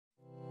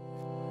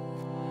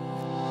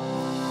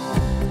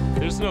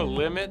There's no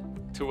limit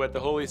to what the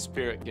Holy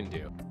Spirit can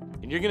do.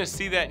 And you're going to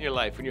see that in your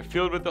life. When you're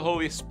filled with the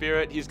Holy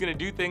Spirit, He's going to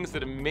do things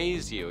that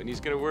amaze you, and He's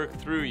going to work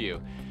through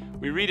you.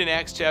 We read in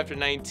Acts chapter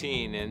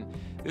 19, and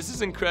this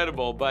is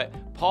incredible, but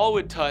Paul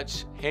would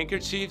touch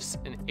handkerchiefs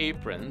and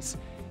aprons,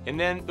 and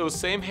then those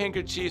same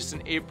handkerchiefs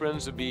and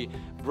aprons would be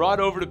brought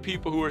over to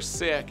people who were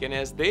sick, and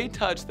as they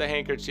touched the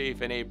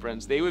handkerchief and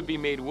aprons, they would be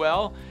made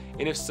well,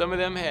 and if some of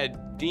them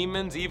had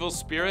demons, evil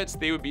spirits,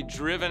 they would be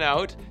driven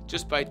out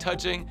just by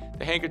touching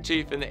the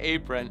handkerchief and the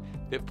apron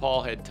that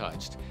Paul had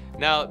touched.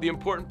 Now, the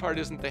important part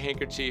isn't the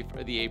handkerchief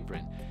or the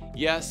apron.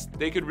 Yes,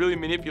 they could really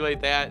manipulate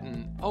that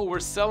and, oh, we're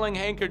selling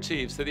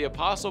handkerchiefs that the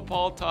Apostle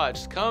Paul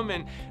touched. Come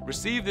and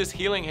receive this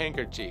healing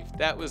handkerchief.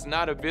 That was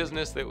not a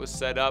business that was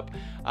set up.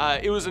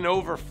 It was an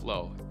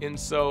overflow. And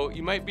so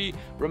you might be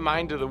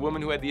reminded of the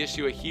woman who had the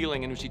issue of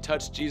healing and when she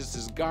touched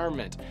Jesus'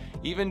 garment.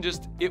 Even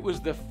just, it was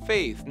the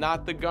faith,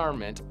 not the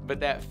garment, but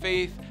that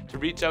faith to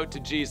reach out to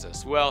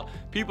Jesus. Well,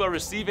 people are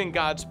receiving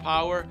God's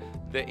power.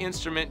 The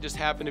instrument just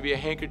happened to be a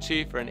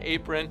handkerchief or an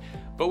apron.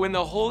 But when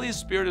the Holy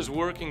Spirit is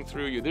working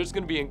through you, there's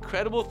going to be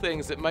incredible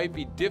things that might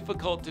be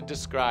difficult to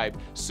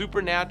describe.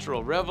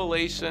 Supernatural,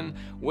 revelation,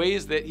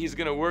 ways that He's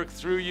going to work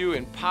through you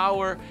in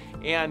power.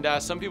 And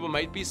some people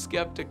might be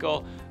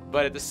skeptical,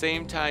 but at the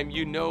same time,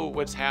 you know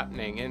what's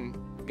happening. And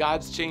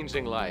God's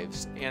changing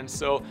lives. And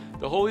so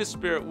the Holy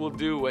Spirit will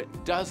do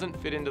what doesn't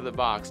fit into the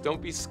box.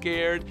 Don't be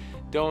scared.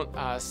 Don't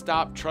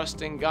stop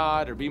trusting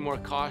God or be more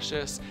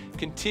cautious.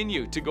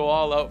 Continue to go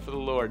all out for the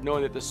Lord,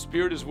 knowing that the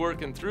Spirit is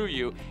working through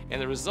you and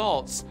the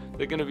results,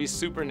 they're going to be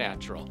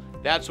supernatural.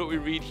 That's what we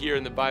read here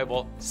in the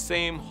Bible.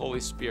 Same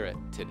Holy Spirit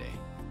today.